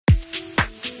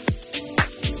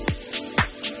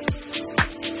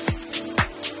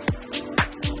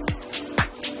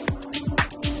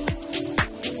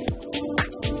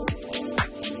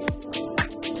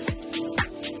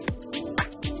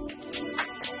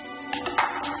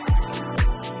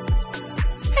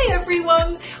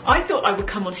everyone! I thought I would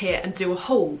come on here and do a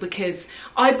haul because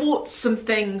I bought some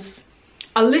things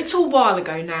a little while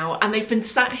ago now and they've been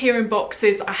sat here in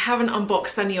boxes. I haven't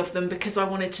unboxed any of them because I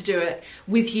wanted to do it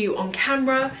with you on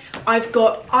camera. I've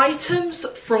got items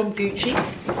from Gucci.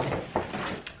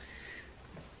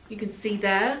 You can see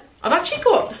there. I've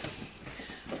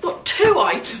got 2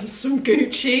 items from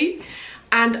Gucci,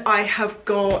 and I have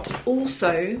got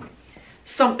also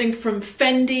something from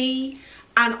Fendi,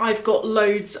 and I've got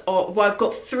loads of, well, I've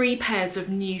got 3 pairs of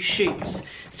new shoes.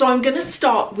 So I'm gonna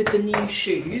start with the new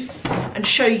shoes and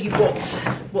show you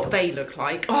what they look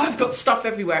like. Oh, I've got stuff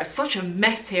everywhere. It's such a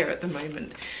mess here at the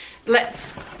moment.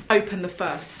 Let's open the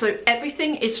first. So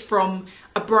everything is from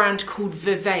a brand called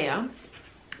Vivea.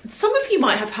 Some of you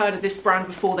might have heard of this brand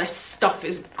before. Their stuff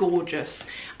is gorgeous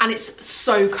and it's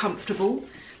so comfortable.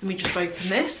 Let me just open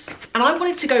this. And I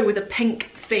wanted to go with a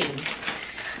pink theme.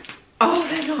 Oh,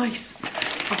 they're nice.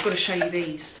 I've got to show you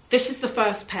these. This is the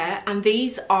first pair, and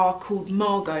these are called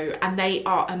Margot, and they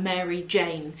are a Mary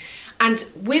Jane. And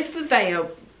with Vivea,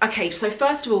 okay, so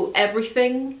first of all,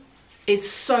 everything is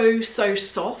so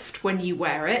soft when you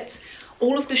wear it.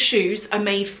 All of the shoes are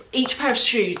made, each pair of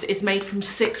shoes is made from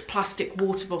 6 plastic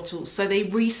water bottles. So they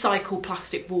recycle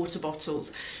plastic water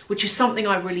bottles, which is something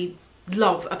I really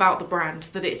love about the brand,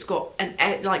 that it's got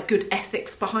like good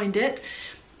ethics behind it.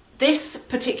 This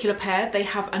particular pair, they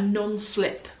have a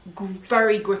non-slip,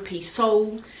 very grippy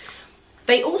sole.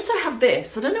 They also have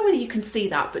this, I don't know whether you can see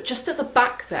that, but just at the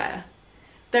back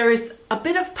there is a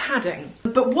bit of padding.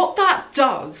 But what that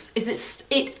does is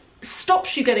it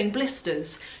stops you getting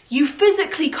blisters. You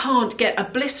physically can't get a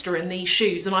blister in these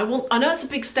shoes, and I know it's a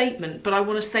big statement, but I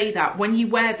want to say that when you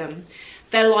wear them,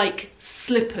 they're like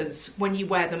slippers when you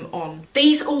wear them on.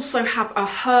 These also have a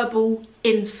herbal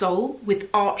insole with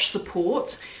arch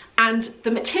support, and the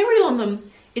material on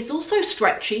them is also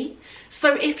stretchy.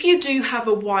 So if you do have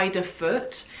a wider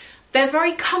foot, they're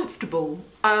very comfortable.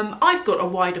 I've got a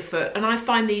wider foot and I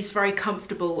find these very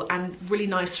comfortable and really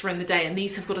nice for in the day, and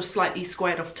these have got a slightly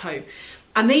squared off toe.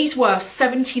 And these were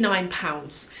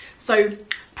 £79. So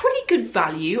pretty good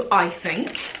value, I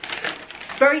think.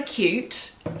 Very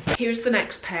cute. Here's the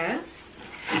next pair.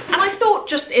 And I thought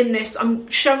just in this, I'm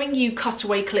showing you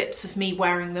cutaway clips of me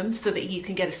wearing them so that you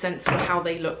can get a sense of how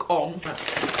they look on.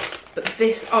 But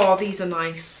this, oh, these are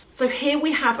nice. So here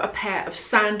we have a pair of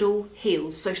sandal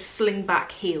heels, so sling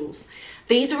back heels.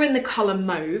 These are in the colour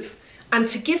mauve. And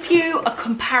to give you a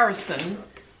comparison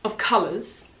of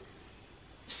colours,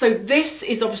 so this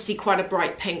is obviously quite a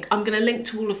bright pink. I'm going to link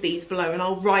to all of these below and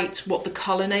I'll write what the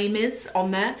colour name is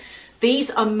on there.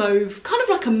 These are mauve, kind of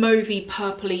like a mauvey,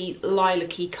 purpley,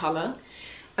 lilac-y colour.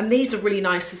 And these are really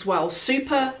nice as well.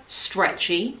 Super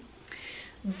stretchy.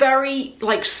 Very,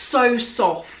 like, so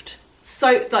soft.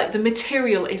 So, like, the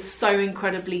material is so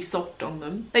incredibly soft on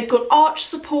them. They've got arch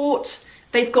support.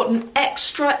 They've got an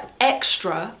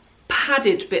extra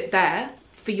padded bit there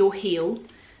for your heel.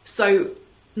 So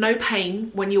no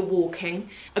pain when you're walking.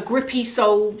 A grippy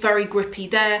sole, very grippy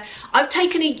there. I've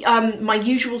taken my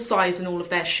usual size in all of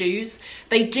their shoes.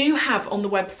 They do have on the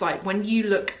website, when you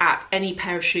look at any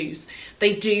pair of shoes,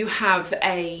 they do have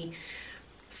a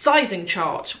sizing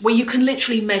chart where you can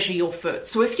literally measure your foot.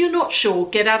 So if you're not sure,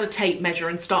 get out a tape measure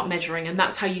and start measuring, and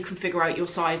that's how you can figure out your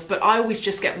size. But I always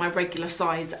just get my regular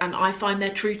size and I find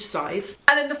they're true to size.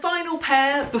 And then the final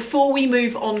pair, before we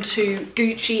move on to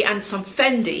Gucci and some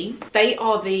Fendi, they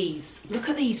are these. Look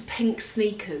at these pink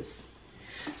sneakers.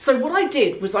 So what I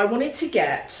did was I wanted to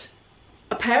get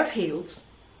a pair of heels,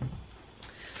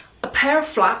 a pair of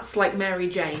flats like Mary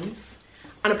Jane's,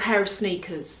 and a pair of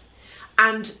sneakers.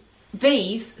 And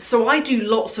these, so I do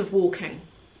lots of walking,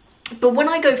 but when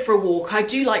I go for a walk, I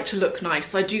do like to look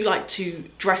nice. I do like to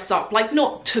dress up, like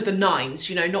not to the nines,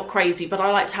 you know, not crazy, but I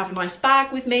like to have a nice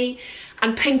bag with me,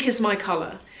 and pink is my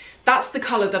colour. That's the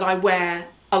colour that I wear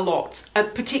a lot,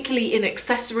 particularly in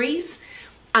accessories.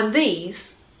 And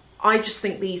these, I just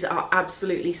think these are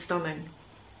absolutely stunning.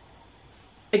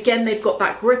 Again, they've got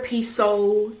that grippy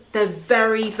sole. They're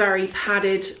very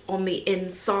padded on the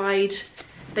inside.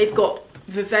 They've got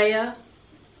Vivea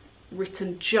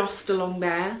written just along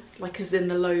there, like as in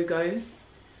the logo,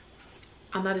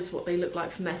 and that is what they look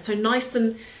like from there. So nice,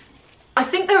 and I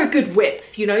think they're a good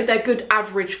width, you know, they're good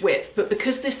average width, but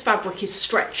because this fabric is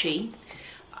stretchy,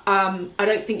 I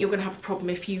don't think you're going to have a problem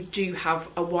if you do have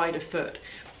a wider foot.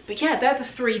 But yeah, they're the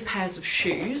 3 pairs of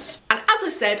shoes, and as I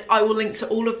said, I will link to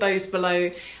all of those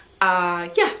below.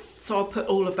 Yeah, so I'll put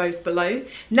all of those below.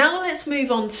 Now let's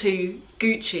move on to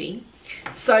Gucci.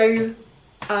 So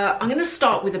I'm going to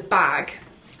start with a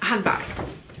handbag.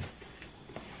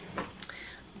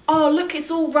 Oh, look,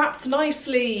 it's all wrapped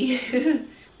nicely.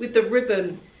 with the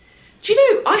ribbon. Do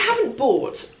you know, I haven't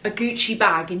bought a Gucci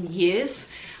bag in years.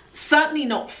 Certainly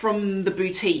not from the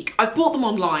boutique. I've bought them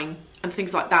online and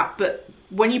things like that, but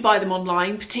when you buy them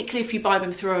online, particularly if you buy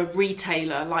them through a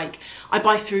retailer, like I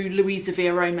buy through Louisa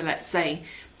Via Roma, let's say,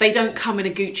 they don't come in a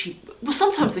Gucci, well,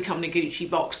 sometimes they come in a Gucci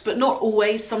box, but not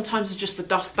always. Sometimes it's just a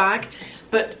dust bag,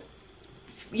 but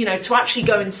you know, to actually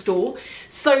go in store.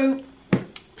 So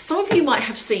some of you might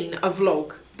have seen a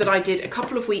vlog that I did a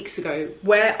couple of weeks ago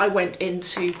where I went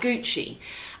into Gucci,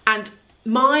 and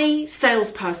my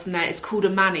salesperson there is called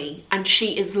Amani, and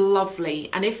she is lovely.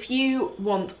 And if you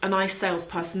want a nice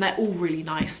salesperson, they're all really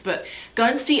nice, but go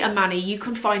and see Amani. You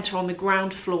can find her on the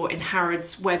ground floor in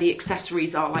Harrods where the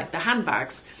accessories are, like the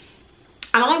handbags.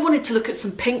 And I wanted to look at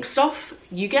some pink stuff.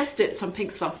 You guessed it, some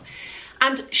pink stuff.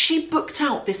 And she booked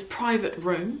out this private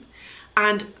room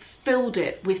and filled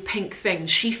it with pink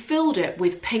things. She filled it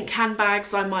with pink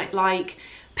handbags I might like,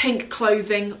 pink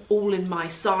clothing, all in my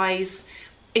size,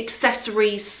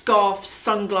 accessories, scarves,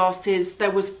 sunglasses.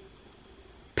 There was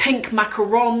pink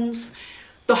macarons,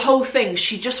 the whole thing.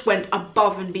 She just went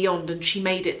above and beyond, and she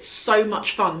made it so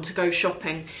much fun to go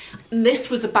shopping. And this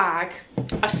was a bag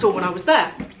I saw when I was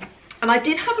there. And I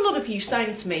did have a lot of you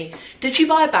saying to me, did you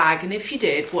buy a bag? And if you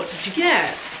did, what did you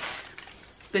get?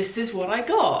 This is what I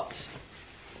got.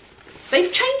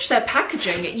 They've changed their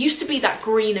packaging. It used to be that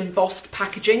green embossed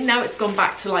packaging. Now it's gone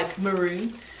back to like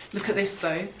maroon. Look at this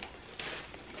though.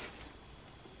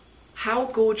 How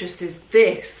gorgeous is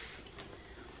this?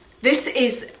 This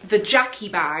is the Jackie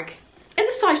bag in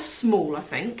the size small, I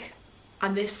think.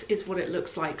 And this is what it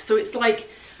looks like. So it's like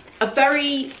a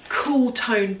very cool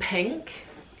tone pink.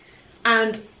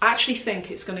 And I actually think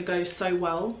it's going to go so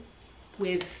well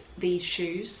with these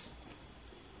shoes.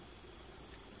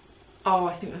 Oh,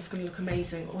 I think that's going to look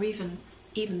amazing. Or even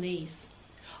these.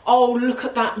 Oh, look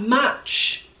at that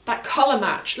match. That colour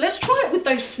match. Let's try it with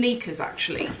those sneakers,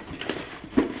 actually.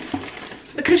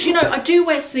 Because, you know, I do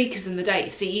wear sneakers in the day.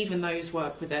 See, even those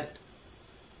work with it.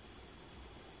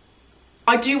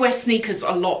 I do wear sneakers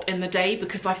a lot in the day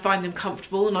because I find them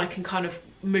comfortable and I can kind of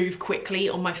move quickly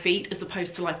on my feet as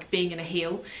opposed to like being in a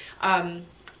heel. But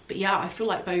yeah, I feel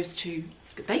like those two,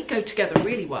 they go together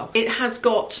really well. It has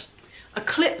got a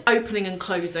clip opening and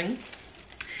closing.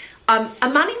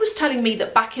 Amani was telling me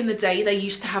that back in the day they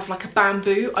used to have like a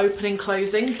bamboo opening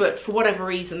closing, but for whatever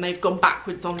reason they've gone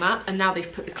backwards on that and now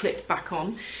they've put the clip back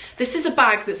on. This is a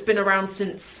bag that's been around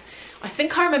since, I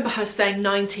think I remember her saying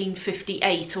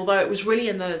 1958, although it was really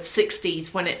in the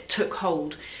 60s when it took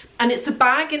hold. And it's a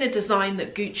bag in a design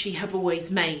that Gucci have always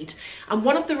made. And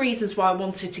one of the reasons why I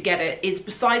wanted to get it is,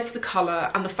 besides the colour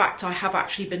and the fact I have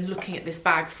actually been looking at this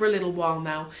bag for a little while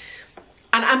now.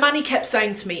 And Amani kept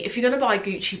saying to me, if you're going to buy a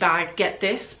Gucci bag, get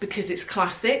this because it's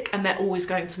classic and they're always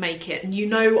going to make it. And you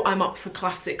know I'm up for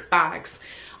classic bags.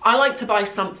 I like to buy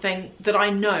something that I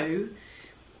know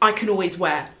I can always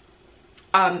wear.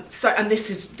 And this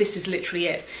is literally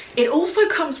it. It also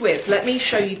comes with, let me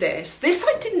show you this. This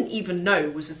I didn't even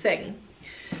know was a thing.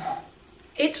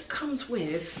 It comes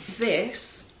with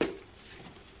this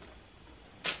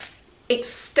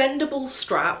extendable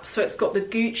strap. So it's got the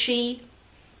Gucci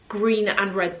green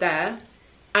and red there,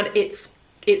 and it's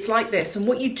like this. And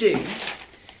what you do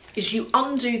is you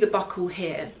undo the buckle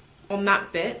here on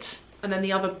that bit, and then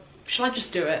the other, shall I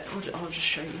just do it? I'll just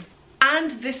show you.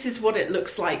 And this is what it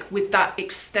looks like with that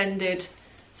extended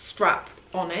strap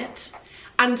on it.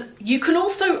 And you can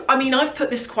also, I mean, I've put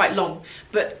this quite long,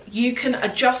 but you can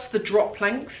adjust the drop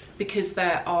length because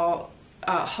there are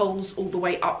holes all the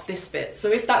way up this bit.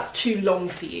 So if that's too long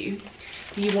for you,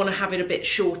 you want to have it a bit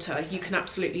shorter, you can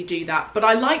absolutely do that. But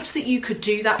I liked that you could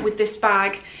do that with this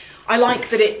bag. I like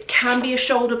that it can be a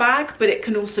shoulder bag, but it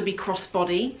can also be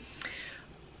crossbody.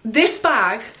 This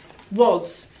bag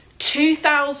was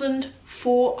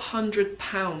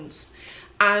 £2,400.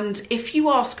 And if you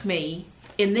ask me,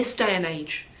 in this day and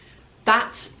age,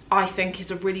 that I think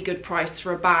is a really good price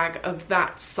for a bag of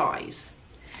that size.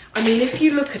 I mean, if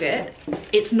you look at it,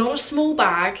 it's not a small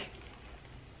bag,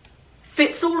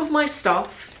 fits all of my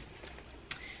stuff,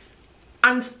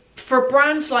 and for a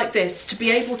brand like this to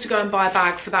be able to go and buy a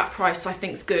bag for that price, I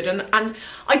think is good. And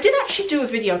I did actually do a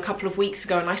video a couple of weeks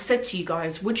ago and I said to you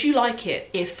guys, would you like it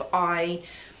if I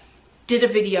did a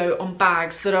video on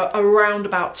bags that are around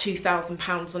about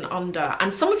 £2,000 and under?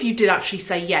 And some of you did actually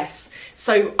say yes.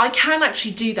 So I can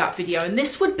actually do that video, and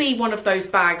this would be one of those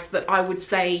bags that I would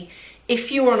say,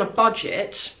 if you're on a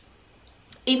budget,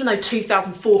 even though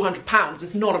 £2,400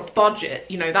 is not a budget,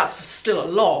 you know, that's still a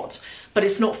lot, but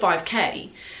it's not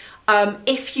 5k.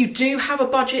 If you do have a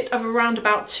budget of around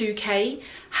about 2k,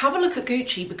 have a look at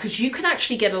Gucci, because you can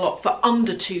actually get a lot for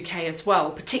under 2k as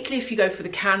well, particularly if you go for the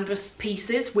canvas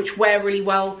pieces, which wear really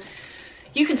well.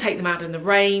 You can take them out in the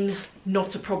rain,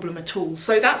 not a problem at all.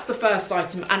 So that's the first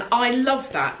item, and I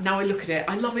love that. Now I look at it,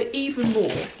 I love it even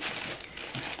more.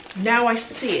 Now I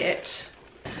see it.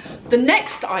 The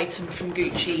next item from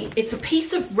Gucci, it's a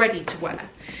piece of ready-to-wear.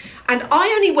 And I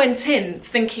only went in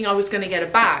thinking I was going to get a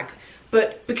bag.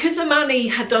 But because Amani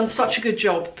had done such a good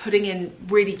job putting in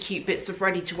really cute bits of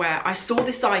ready-to-wear, I saw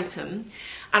this item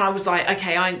and I was like,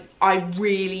 okay, I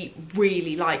really,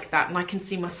 really like that, and I can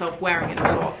see myself wearing it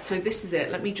a lot. So this is it.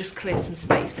 Let me just clear some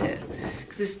space here,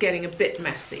 because this is getting a bit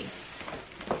messy.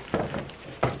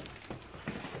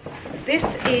 This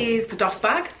is the dust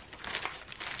bag.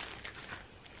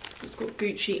 It's got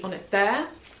Gucci on it there.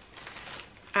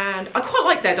 And I quite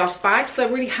like their dust bags. They're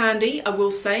really handy, I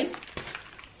will say.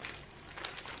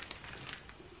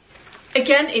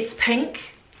 Again, it's pink.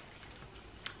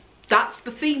 That's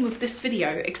the theme of this video,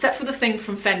 except for the thing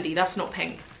from Fendi. That's not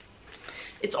pink.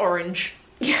 It's orange.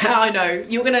 Yeah, I know.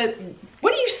 You're gonna,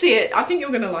 when you see it, I think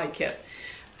you're gonna like it.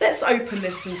 Let's open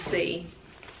this and see.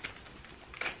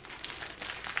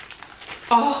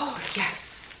 Oh,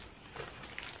 yes.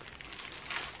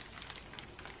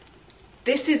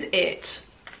 This is it.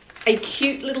 A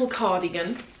cute little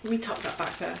cardigan. Let me tuck that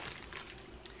back there.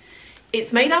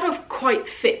 It's made out of quite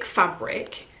thick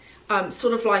fabric,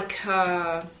 sort of like,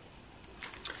 what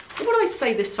would I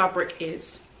say this fabric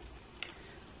is?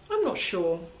 I'm not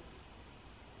sure.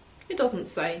 It doesn't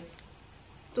say,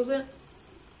 does it?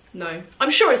 No,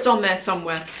 I'm sure it's on there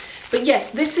somewhere. But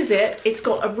yes, this is it. It's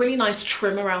got a really nice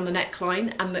trim around the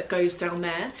neckline and that goes down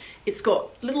there. It's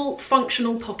got little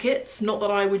functional pockets, not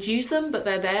that I would use them, but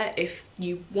they're there if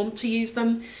you want to use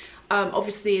them.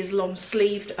 Obviously is long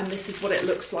sleeved, and this is what it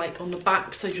looks like on the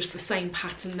back, so just the same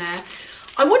pattern there.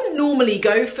 I wouldn't normally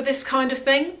go for this kind of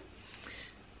thing,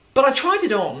 but I tried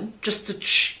it on just to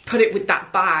put it with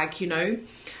that bag, you know,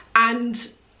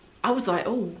 and I was like,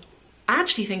 oh, I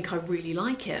actually think I really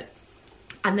like it.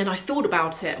 And then I thought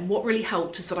about it, and what really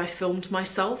helped is that I filmed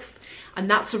myself, and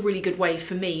that's a really good way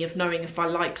for me of knowing if I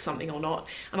like something or not.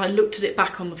 And I looked at it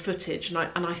back on the footage, and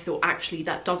I thought, actually,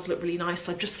 that does look really nice.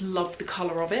 I just love the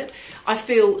colour of it. I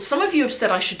feel, some of you have said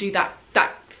I should do that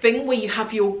thing where you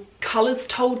have your colours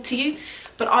told to you,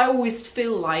 but I always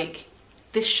feel like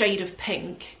this shade of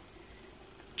pink,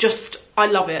 just, I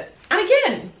love it. And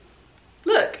again,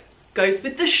 look, goes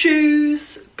with the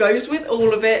shoes, goes with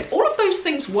all of it. All of those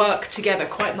things work together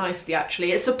quite nicely,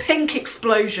 actually. It's a pink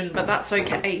explosion, but that's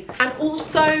okay. And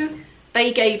also,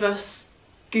 they gave us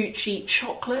Gucci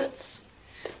chocolates,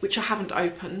 which I haven't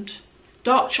opened.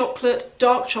 Dark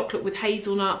chocolate with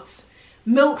hazelnuts,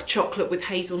 milk chocolate with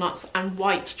hazelnuts, and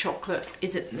white chocolate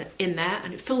is in there,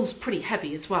 and it feels pretty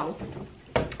heavy as well.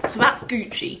 So that's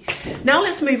Gucci. Now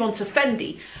let's move on to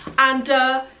Fendi. And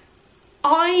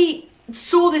I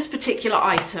saw this particular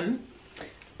item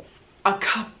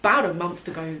about a month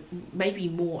ago, maybe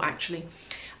more actually,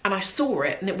 and I saw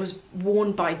it and it was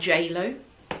worn by JLo,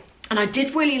 and I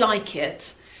did really like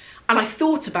it, and I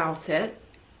thought about it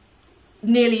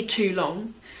nearly too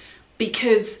long,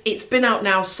 because it's been out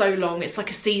now so long, it's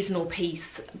like a seasonal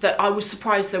piece, that I was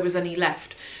surprised there was any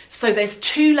left. So there's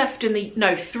three left in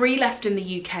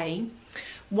the UK.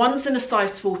 One's in a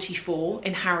size 44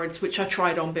 in Harrods, which I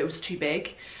tried on, but it was too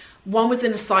big. One was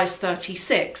in a size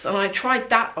 36, and I tried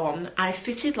that on, and it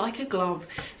fitted like a glove.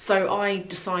 So I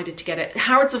decided to get it.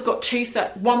 Harrods have got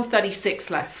 136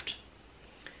 left,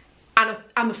 and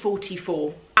the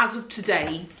 44. As of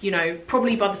today, you know,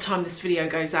 probably by the time this video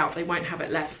goes out, they won't have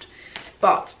it left.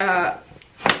 But let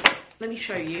me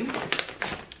show you.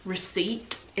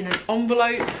 Receipt in an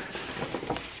envelope.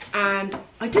 And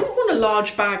I didn't want a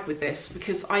large bag with this,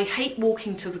 because I hate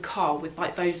walking to the car with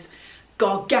like those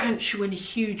gargantuan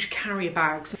huge carrier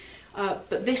bags,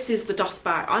 but this is the dust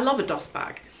bag. I love a dust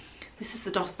bag. This is the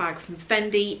dust bag from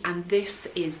Fendi, and this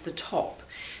is the top.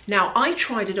 Now I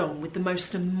tried it on with the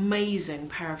most amazing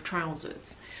pair of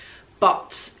trousers,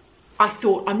 but I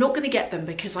thought I'm not going to get them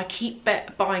because I keep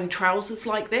buying trousers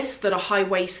like this that are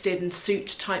high-waisted and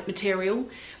suit type material,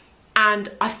 and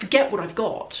I forget what I've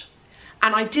got.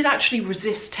 And I did actually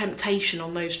resist temptation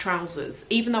on those trousers.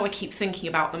 Even though I keep thinking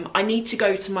about them, I need to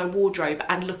go to my wardrobe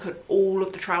and look at all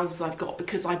of the trousers I've got,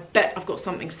 because I bet I've got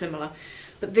something similar.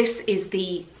 But this is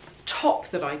the top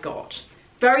that I got.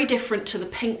 Very different to the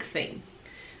pink theme.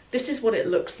 This is what it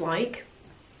looks like.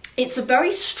 It's a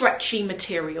very stretchy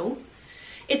material.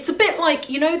 It's a bit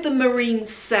like, you know, the Marine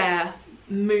Serre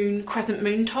crescent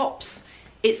moon tops?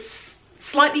 It's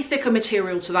Slightly thicker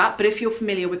material to that, but if you're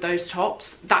familiar with those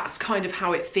tops, that's kind of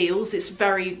how it feels. It's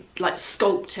very like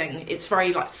sculpting, it's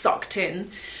very like sucked in,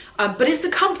 but it's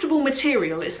a comfortable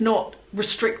material. It's not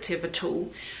restrictive at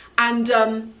all. And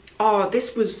oh,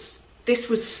 this was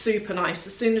super nice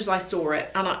as soon as I saw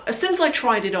it, and as soon as I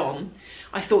tried it on,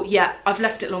 I thought, yeah, I've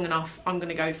left it long enough, I'm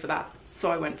gonna go for that. So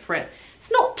I went for it.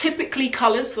 It's not typically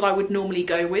colours that I would normally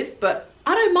go with, but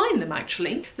I don't mind them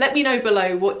actually. Let me know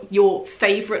below what your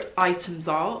favourite items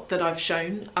are that I've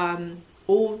shown,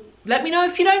 or let me know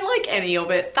if you don't like any of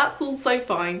it. That's also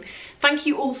fine. Thank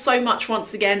you all so much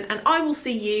once again, and I will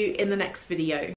see you in the next video.